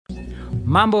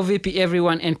Mambo vipi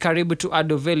everyone, and karibu to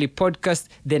Adoveli Podcast,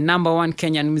 the #1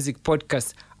 Kenyan music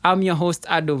podcast. I'm your host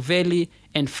Adoveli,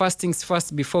 and first things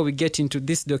first, before we get into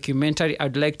this documentary,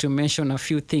 I'd like to mention a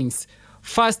few things.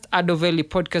 First, Adoveli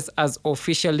Podcast has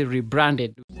officially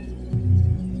rebranded.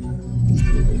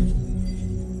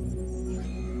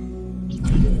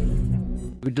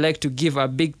 We'd like to give a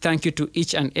big thank you to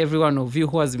each and every one of you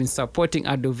who has been supporting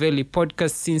Adoveli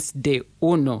Podcast since day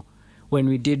uno, when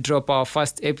we did drop our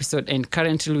first episode, and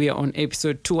currently we are on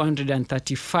episode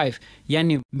 235,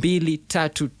 yani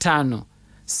 235.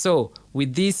 So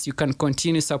with this, you can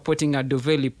continue supporting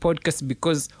Adoveli Podcast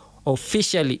because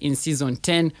officially in season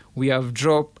 10, we have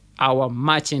dropped our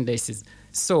merchandises.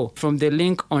 So from the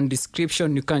link on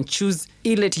description, you can choose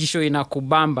ile t-shirt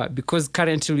inakubamba because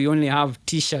currently we only have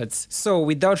t-shirts. So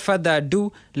without further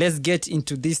ado, let's get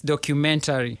into this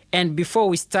documentary. And before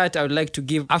we start, I would like to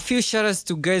give a few shoutouts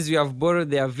to guys who have borrowed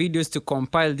their videos to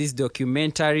compile this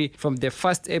documentary from the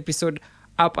first episode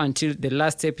up until the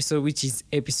last episode, which is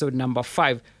episode number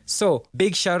 5. So,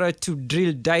 big shout out to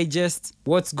Drill Digest,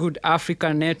 What's Good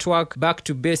Africa Network, Back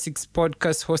to Basics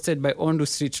podcast hosted by Ondu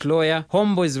Street Lawyer,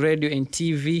 Homeboys Radio and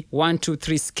TV,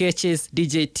 123 Sketches,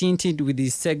 DJ Tinted with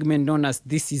his segment known as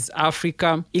This is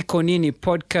Africa, Ikonini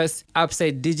Podcast,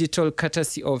 Upside Digital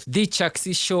courtesy of The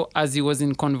Chaksi Show as he was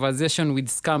in conversation with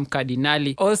Scam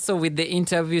Cardinali. Also with the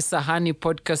interview Sahani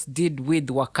Podcast did with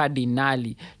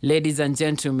Wakadinali. Ladies and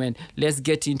gentlemen, let's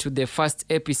get into the first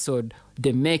episode,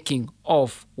 The Making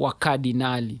of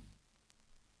Wakadinali.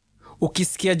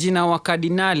 Ukisikia jina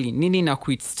Wakadinali, nini na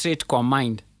quit straight kwa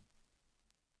mind?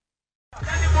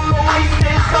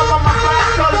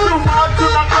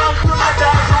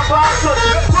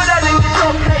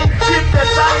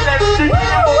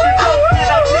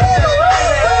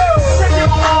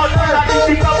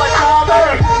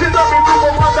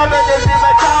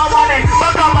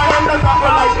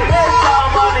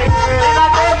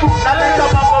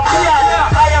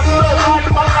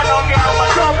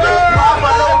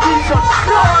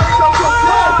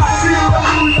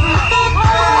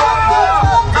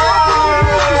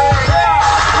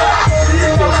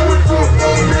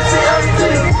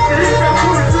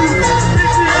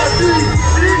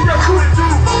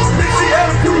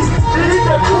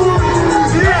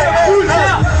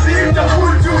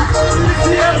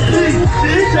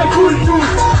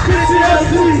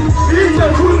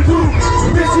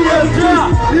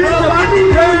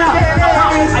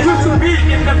 I used to be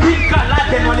in the big car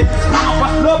like when it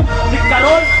was slope,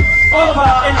 Nicarol, over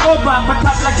and over, but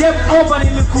kabla game over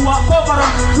nilikuwa over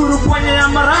suru kwenye ya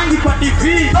marangi kwa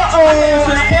TV.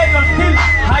 Kuna ego still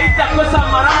haitakosa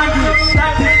marangi.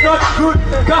 That is not good.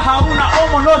 Ka hauna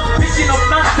omo, no speaking of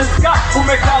nonsense, ka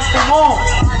umekaa kumo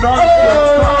nonsense.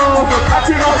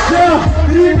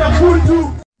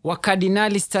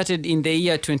 Wakadinali started in the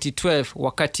year 2012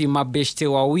 wakati mabeshte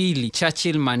wawili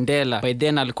Churchill Mandela, by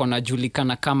then alikuwa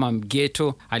anajulikana kama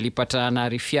Mgeto, alipata na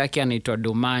arifu yake anaitwa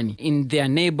Domani in their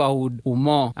neighborhood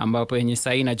Umo, ambapo yenye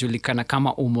sasa inajulikana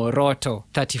kama Umoroto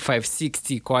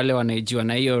 3560 kwa wale wanaijua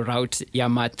na hiyo route ya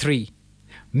Ma3.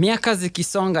 Miaka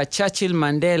zikisonga, Churchill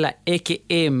Mandela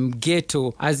aka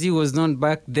Mgeto as he was known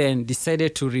back then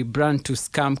decided to rebrand to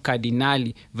Scam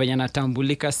Cardinali venye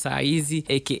anatambulika saa hizi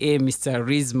aka Mr.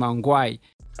 Riz Mangwai.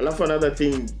 Alafu another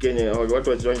thing Kenya watu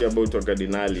wajonge about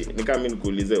Wakadinali ni kama mimi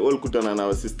nikuulize, ulikutana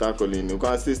na sister yako lini? Uko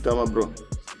na sister ama bro?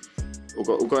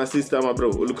 Uko na sister ama bro?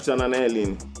 Ulikutana naye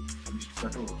lini?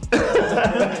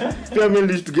 Pia mimi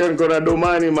nilishtukia niko na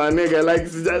Domani manega like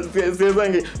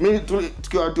sijazangi mimi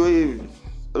tukiwa watu hivi.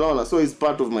 No, so it's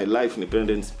part of my life,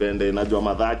 nipende najua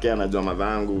madhake anajua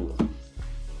madhangu.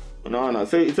 Unaona,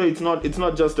 so it's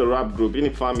not just a rap group,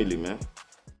 it's family, man.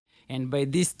 And by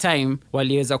this time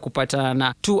waliweza kupatana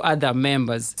na 2 other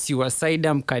members,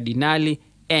 Siwasaida Mkadinali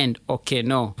and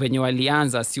Okeno. Venye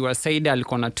walianza, Siwasaida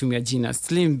alikuwa anatumia jina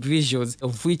Slim Visuals,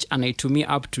 of which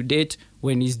anaitumia up to date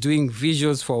when he's doing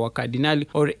visuals for Wakadinali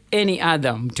or any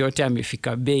other mtu yote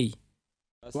amefika bei.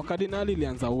 Wakadinali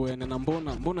ilianza uene na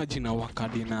mbona jina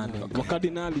Wakadinali?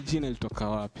 Wakadinali jina ilitoka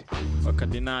wapi?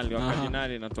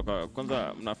 Wakadinali inatoka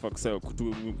kwanza, mnafaa kusema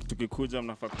tukikuja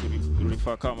mnafaa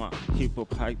kurefer kama hip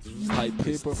hop hype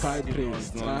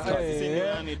praise.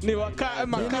 Ni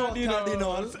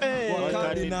Wakadinals.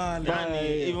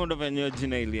 Yani hivyo ndo venye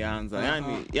jina ilianza.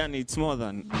 Yani it's more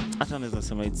than, hata naweza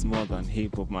sema it's more than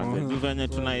hip hop man. Ndio venye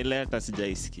tunaileta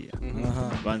sijaisikia.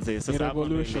 Banze sasa hapo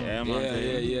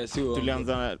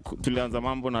tulianza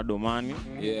mambo na Domani.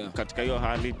 Katika hiyo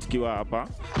hali tukiwa hapa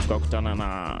tukakutana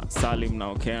na Salim na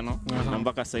Okeno na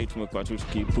mpaka sasa tumekuwa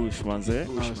tukipush manze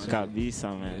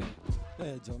kabisa man.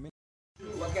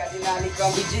 Wakadinali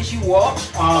kama jeshi wa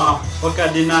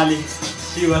Wakadinali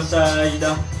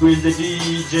Suicide with the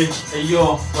DJ.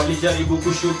 Yo, walijaribu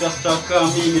kushuta staka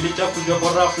mimi nilichakujwa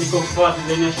kwa rap niko fast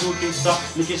then ya shooting star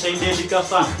nikishaindedika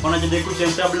sana wanajadai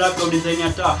kutenta black cloud design ya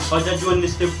taa wajajua ni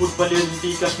step foot pale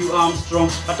nzika Q Armstrong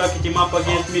hata kitimapa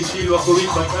against me still wako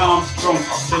weak but I'm strong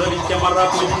so that is kama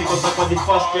rap mimi niko sapa the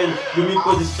first 10 you make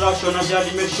for distraction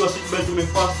ajali make sure seatbelt ume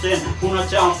fast 10 una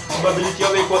chance probability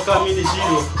yawe kwa kama ni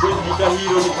zero when dika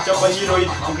hero nikichapa hero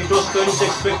ukitoa story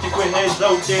expect kwa heads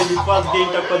out the first game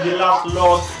takwa the last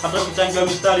loss hata kuchangia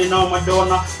mistari nao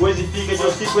Madonna wezi piga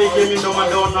jo siku hii game ndo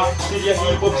Madonna Syria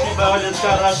hip hop si violence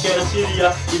karash ya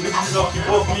Syria ibizi of hip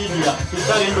hop media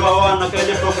mistari ndo hawana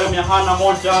kale program ya Hannah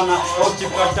Montana au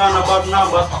Katana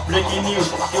Barnabas breaking news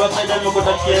Suicide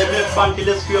amekota KMF bank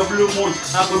ile siku ya Blue Moon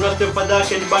hapo ndo step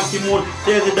yake ni Banki Moon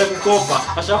tezi da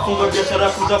kukopa ashafunga biashara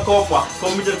kuza kopa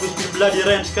committed to speed blood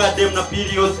rent card dem na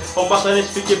periods Mombasa ni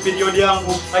speak period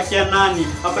yangu akia nani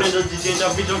aprenda jitenda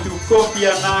vision kikopi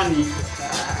ya nani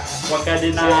wakati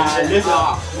na leza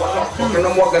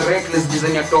wakati mwaga reckless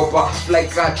design ya topa fly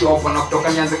catch up na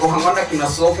kutoka nyanze kuhangana kina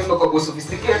sofa imekuwa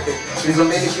sophisticated hizo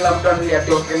mbili kila mtu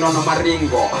aniliatoke na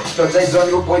maringo toza hizo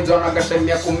ni upo hizo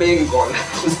anagatembea kumingo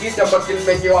usikita baki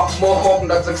nimenyoa moho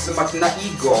ndaanza kusema kina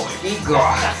ego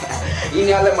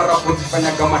ini ale marapo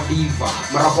zifanya kama diva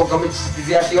marapo kama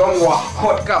chisikizia tionwa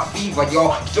hot ka fever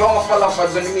yo choma fala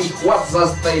fazo ni mi what's the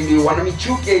style wana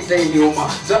michuke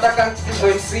itailiuma zonataka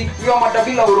MC yo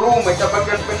madabila urume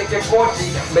tabaka nipeleke koti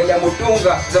mbele ya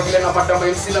mutunga za vile na madama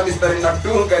MC na mistari na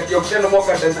tunga ndio tena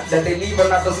moka da deliver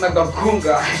na tasna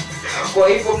gakunga kwa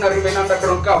hivyo mnarimena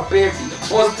underground ka baby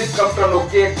positive captain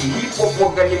oketi hip hop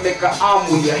waga nimeka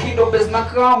amulia hindo bez na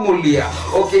kamulia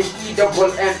okay E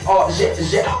double N O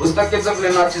J ustakeza vile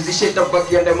na chizishe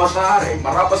tabaki ende madhare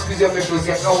marapa squeeze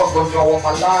ametuzia kawa gonjwa wa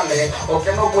malale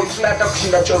okay no boy flat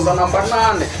kushinda choza namba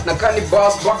 8 na kani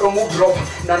boss bado move drop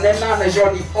na nena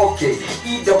Johnny okay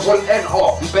E double N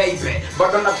O baby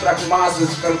bado na track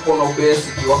masses kalpona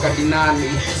obesity wakati nani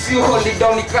si holy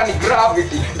down kani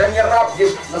gravity ndani ya rap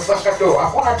game na sakato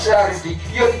hakuna charity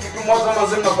hiyo ni kitu moja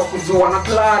mazima kwa kujua na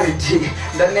clarity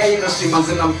ndani ya industry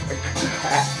mazina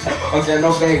okay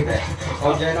no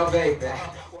baby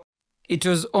It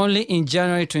was only in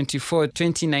January 24,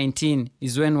 2019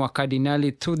 is when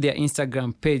Wakadinali through their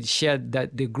Instagram page shared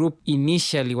that the group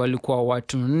initially walikuwa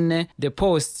watu 4. The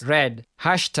post read,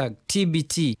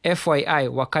 #TBT FYI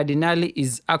Wakadinali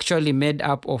is actually made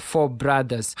up of 4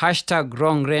 brothers.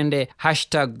 #Rongrende,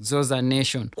 #Zoza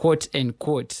Nation, quote and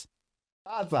quote.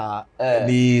 Sasa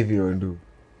ni hivyo ndo.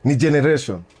 Ni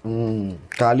generation.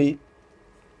 Kali,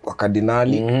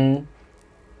 Wakadinali,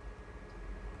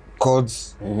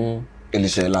 Codes,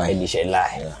 Elishelai.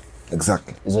 Yeah.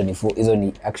 Exactly. Hizo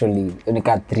ni actually ni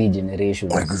ka 3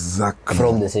 generations. Exactly.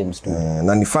 From the same story.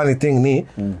 Na ni funny thing ni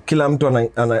kila mtu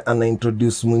ana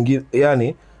introduce mwingine,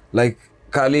 yani like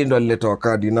Kali ndo alileta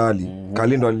Wakadinali.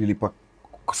 Kali ndo alilipa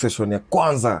session ya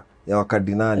kwanza ya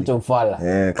Wakadinali.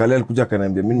 Kali alikuja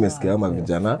akaniambia mimi nimesikia kama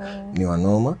vijana ni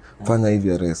wanoma, fanya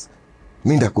hivi race.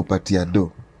 Mimi ndakupatia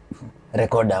do.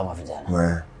 Record ama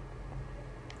vijana.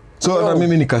 So na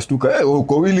mimi nikashtuka,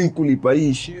 uko willing kulipa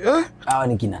hii shi? Hawa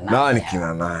ni kina nani? Hawa ni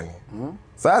kina nani?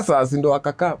 Sasa si ndo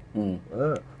wakakaa.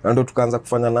 Na ndo tukaanza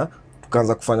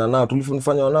kufanya nao.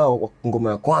 Tulifanya nao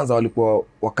ngoma ya kwanza walikuwa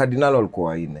Wakadinali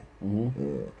walikuwa 4.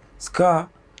 Ska,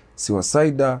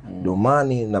 Suicide,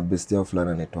 Domani na best yao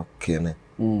fulani anaitwa Kene.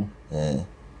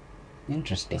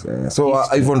 Interesting. So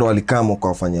hivyo ndo walikamo kwa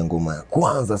wafanya ngoma ya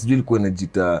kwanza. Sijui ilikuwa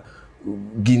inajiita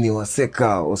Gini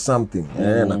Waseka or something.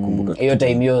 Nakumbuka. Hiyo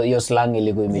time hiyo slang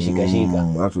ilikuwa imeshikashika.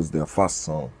 That was their first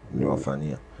song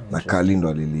niliwafanyia. Na Kali ndo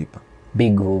alilipa.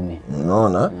 Big homie.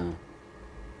 Unaona?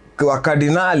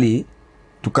 Wakadinali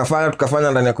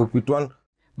tukafanya ndani ya Cockpit 1.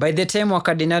 By the time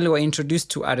Wakadinali were introduced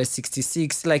to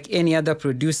RS66, like any other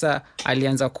producer,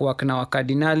 alianza kuwork na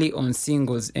Wakadinali on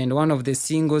singles, and one of the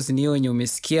singles ni yenye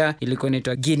umesikia ilikuwa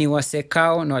inaitwa Gini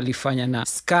Wasekao, na walifanya na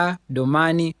Ska,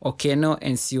 Domani, Okeno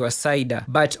and Suicide.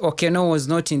 But Okeno was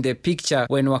not in the picture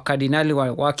when Wakadinali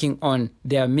were working on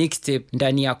their mixtape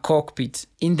ndani ya Cockpit.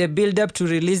 In the build-up to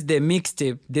release the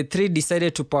mixtape, the 3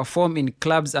 decided to perform in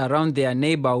clubs around their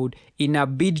neighborhood in a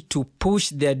bid to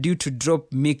push their due to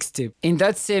drop mixtape. In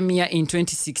that same year, in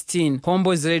 2016,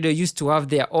 Homeboyz Radio used to have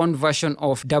their own version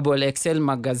of XXL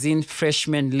magazine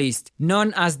freshman list,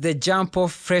 known as the Jump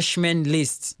Off freshman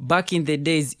list. Back in the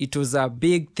days, it was a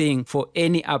big thing for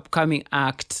any upcoming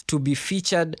act to be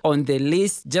featured on the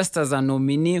list just as a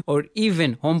nominee, or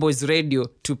even Homeboyz Radio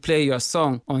to play your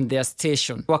song on their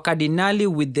station.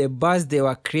 Wakadinali, with the buzz they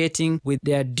were creating with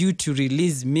their due to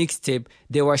release mixtape,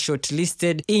 they were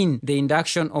shortlisted in the the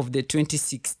induction of the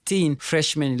 2016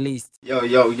 freshman list.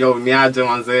 Yo, niaje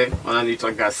manze,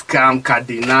 wananitaga Scam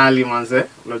Cardinali manze,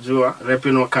 unajua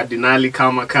repino Cardinali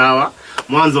kama kawa,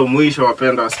 mwanzo mwisho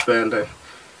wapenda wasipende.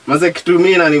 Manze kitu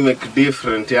mimi na ni make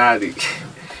different yani.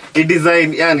 I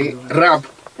design yani rap,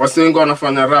 wasi wengi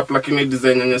wanafanya rap lakini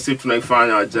design yenye sisi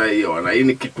tunaifanya hawajaiona. Hii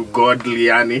ni kitu godly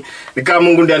yani. Ni kama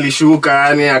Mungu ndiye alishuka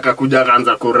yani akakuja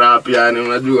akaanza kurap yani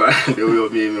unajua ndio huyo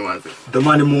mimi manze.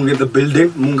 Domani Mungu in the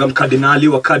building, Mungu Cardinali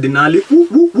wa Cardinali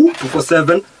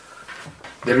 247.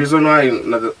 The reason why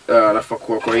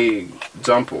nafakua kwa hii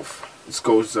jump off is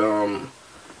cause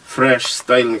fresh,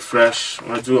 style ni fresh,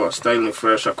 unajua style ni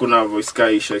fresh, hakuna voice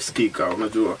kaisha isikika,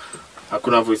 unajua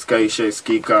hakuna voice kaisha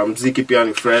isikika, mziki pia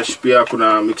ni fresh, pia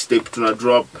kuna mixtape tuna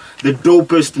drop, the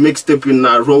dopest mixtape in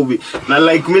Nairobi, na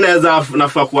like mimi naweza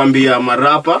nafaa kuambia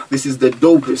marapa, this is the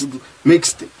dopest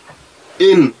mixtape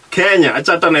in Kenya,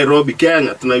 acha hata Nairobi,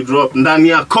 Kenya tuna drop ndani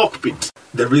ya cockpit.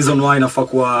 The reason why nafaa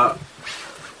kwa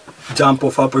jump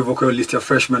off hapo hivyo kwa list ya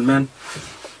freshman man,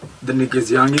 the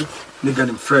niggas young, nigga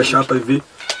ni fresh hapa hivi,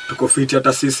 tuko fit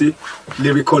hata sisi,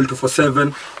 lyrical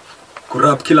 247,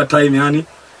 kurap kila time yani,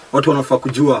 watu wanafaa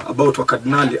kujua about wa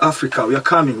Cardinali Africa, we are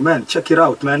coming man, check it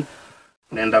out man.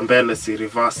 Nenda mbele si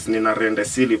reverse, nina rende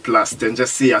sili plus, tenje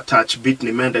si attach beat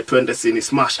ni mende twende sini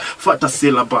smash, fata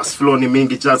syllabus, flow ni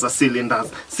mingi jaza cylinders,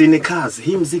 sini kazi,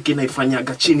 hii mziki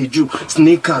naifanyaga chini juu,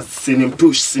 sneakers, sini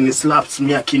mpush, sini slaps,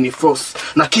 miaki ni force,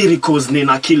 na kiri cause ni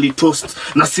na kili toast,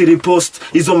 na siri post,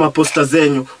 hizo maposta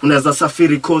zenyu, unaweza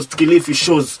safiri coast, Kilifi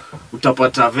shows,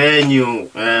 utapata venue,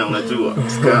 unajua,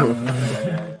 ska.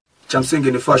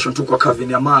 Chamsingi ni fashion tu kwa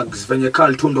Kavini ya Mags, venye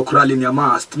Carl tundo kurali ni ya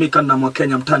Mast, Mika na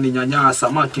Mwakenya mtani nyanyasa,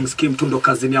 marking scheme tundo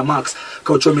kazini ya Max,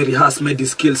 kauchomi rehearse made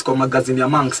skills kwa magazine ya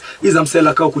Manx, iza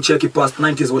msela kao kucheki past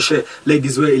 90s washe,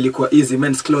 ladies way ilikuwa easy,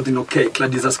 men's clothing okay,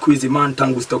 clad a squeezy man,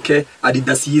 tangu stoke,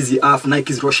 Adidas Yeezy, Af,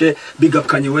 Nike's Roche, big up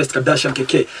Kanye West, Kardashian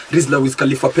KK, Rizla with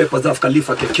Khalifa Peppers, Af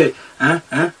Khalifa KK,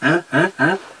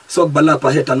 Sog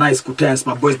balapa heta nice kutense,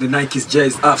 my boys the Nikes,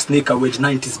 J's, half sneaker, wedge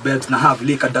 90s babes, na half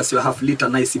liquor, that's your half liter,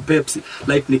 nice Pepsi,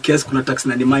 light ni case, kuna tax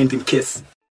na ni mind in case.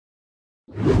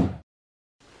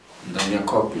 Ndani ya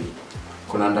copy,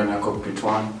 kuna ndani ya cockpit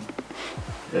 1,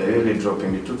 really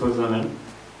dropping in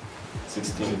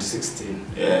 2016.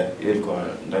 Ilikuwa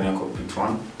ndani ya cockpit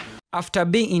 1. After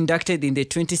being inducted in the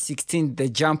 2016 The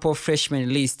Jump Off freshman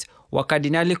list,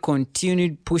 Wakadinali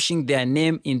continued pushing their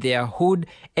name in their hood,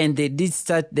 and they did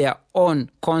start their own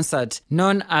concert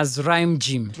known as Rhyme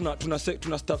Gym. Tuna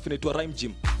staff inaitwa Rhyme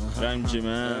Gym. Rhyme Gym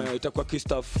itakuwa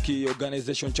staff ki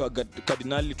organization cha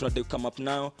Cardinali, tunadai come up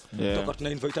nao. Tutakuwa tuna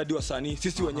invite hadi wasanii,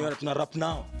 sisi wenyewe tuna rap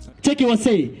nao. Cheki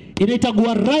wasee,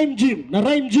 inaitwa Rhyme Gym. Na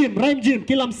Rhyme Gym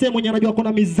kila msee mwenye anajua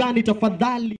kuna mizani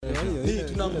tafadhali.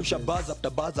 Tunaangusha buzz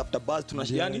after buzz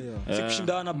tunashiani, si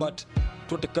kushindana but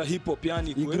tunataka hip hop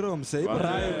yani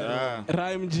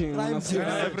Rhyme Gym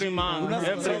every month.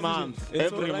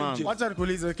 Wacha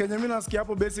nikuulize, Kenya mimi nasikia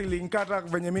hapo basically nkata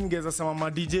venye mimi ningeza sema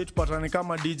ma DJ tupatane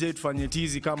kama DJ tufanye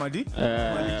tizi kama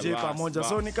DJ pamoja.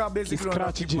 So nika basically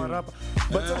tunataka rap.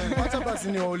 But wacha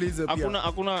basi niwaulize pia.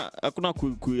 Hakuna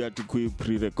ku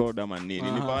pre-record ama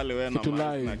nini. Ni pale wewe na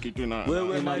kitu na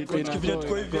wewe na kivyo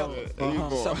tuko hivi hapo.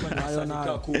 Sasa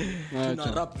nikaku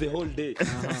tuna rap the whole day.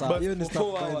 Hiyo ni stuff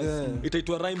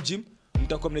itaitwa Rhyme Gym.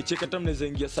 Mtakuwa mnacheka hata mnaweza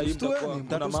ingia sasa hivi, mtakuwa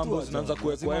kuna mambo zinaanza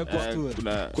kuwekwa,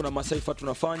 kuna masaifa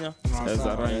tunafanya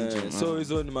za Rhyme Gym. So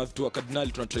hizo ni mavitu wa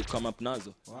Cardinali tunatry come up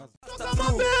nazo.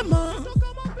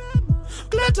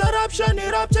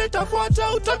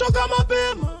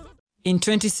 In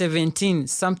 2017,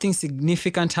 something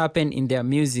significant happened in their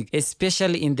music,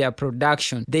 especially in their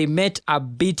production. They met a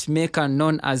beat maker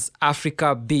known as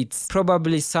Africa Beats.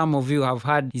 Probably some of you have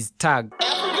heard his tag.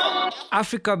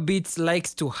 Africa Beats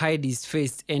likes to hide his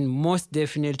face, and most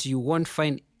definitely you won't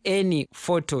find any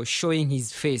photo showing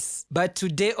his face. But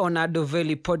today on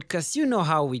Adoveli podcast, you know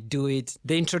how we do it.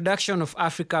 The introduction of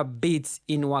Africa Beats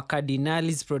in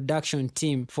Wakadinali's production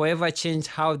team forever changed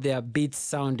how their beats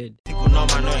sounded.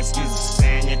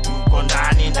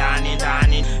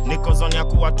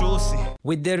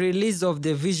 With the release of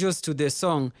the visuals to the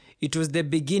song, it was the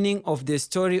beginning of the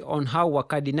story on how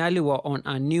Wakadinali were on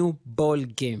a new ball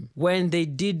game. When they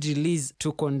did release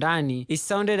Tukondani, it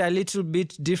sounded a little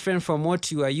bit different from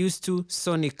what you are used to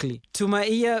sonically. To my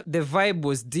ear, the vibe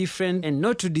was different, and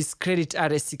not to discredit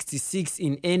RS66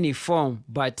 in any form,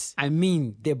 but I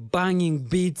mean, the banging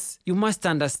beats, you must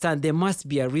understand there must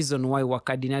be a reason why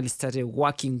Wakadinali started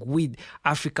working with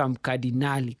Africa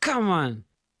Cardinali. Come on!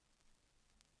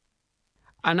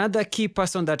 Another key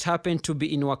person that happened to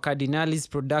be in Wakadinali's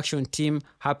production team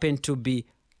happened to be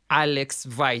Alex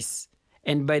Vice.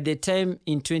 And by the time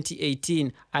in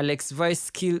 2018, Alex Vice's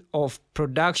skill of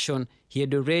production, he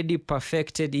had already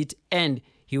perfected it, and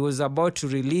he was about to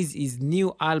release his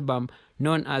new album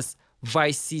known as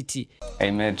Vice City. I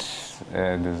met the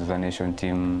Zuza Nation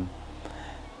team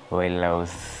while I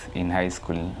was in high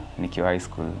school, nikiwa high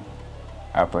school.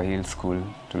 Upper Hill School,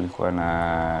 tulikuwa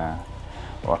na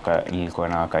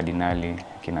wakadinali,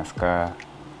 kina Ska,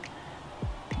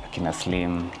 kina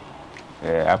Slim.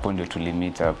 Hapo ndio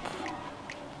meet up.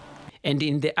 And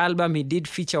in the album, he did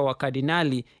feature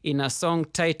Wakadinali in a song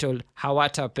titled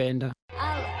Hawatapenda.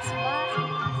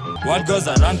 What goes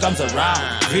around comes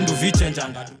around.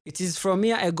 It is from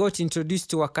here I got introduced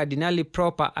to Wakadinali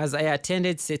proper as I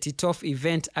attended Setitoff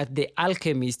event at the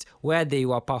Alchemist where they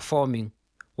were performing.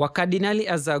 Wakadinali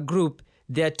as a group,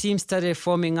 their team started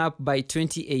forming up by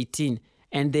 2018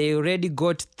 and they already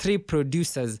got 3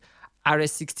 producers,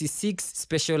 RS66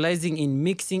 specializing in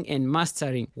mixing and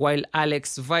mastering, while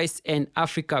Alex Vice and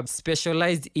Africa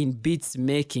specialized in beats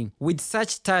making. With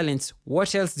such talents,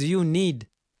 what else do you need?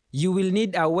 You will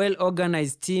need a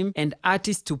well-organized team and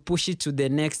artists to push it to the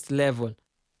next level.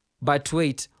 But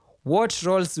wait, what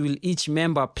roles will each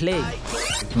member play?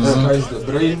 Ska is the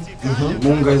brain,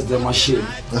 Munga is the machine,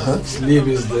 Slim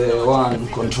is the one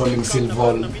controlling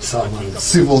civil servants.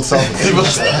 Civil servants.